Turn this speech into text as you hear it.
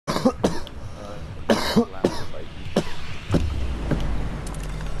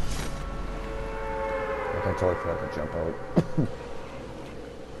totally forgot to jump out.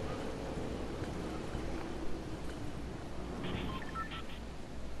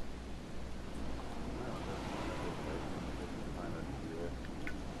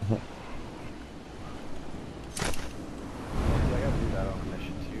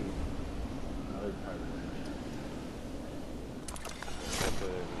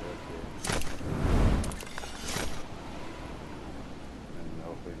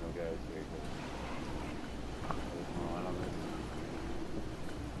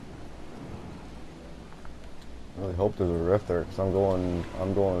 I really hope there's a rift there, because I'm going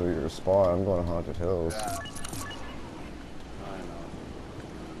to your spot. I'm going to Haunted Hills. Yeah. I know.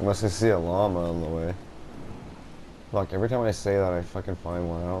 Unless I see a llama on the way. Fuck, every time I say that I fucking find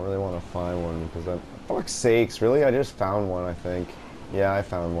one. I don't really want to find one, because I'm... Fuck's sakes, really? I just found one, I think. Yeah, I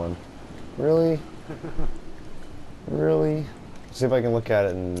found one. Really? Really? See if I can look at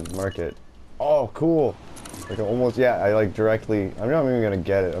it and mark it. Oh, cool! Like almost, yeah, I like directly, I'm not even gonna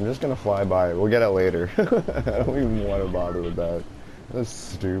get it. I'm just gonna fly by it. We'll get it later. I don't even want to bother with that. That's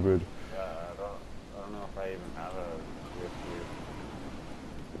stupid. Yeah, I don't know if I even have a rift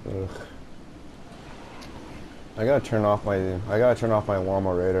here. Ugh. I gotta turn off my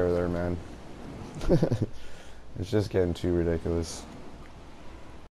LLama Radar there, man. It's just getting too ridiculous.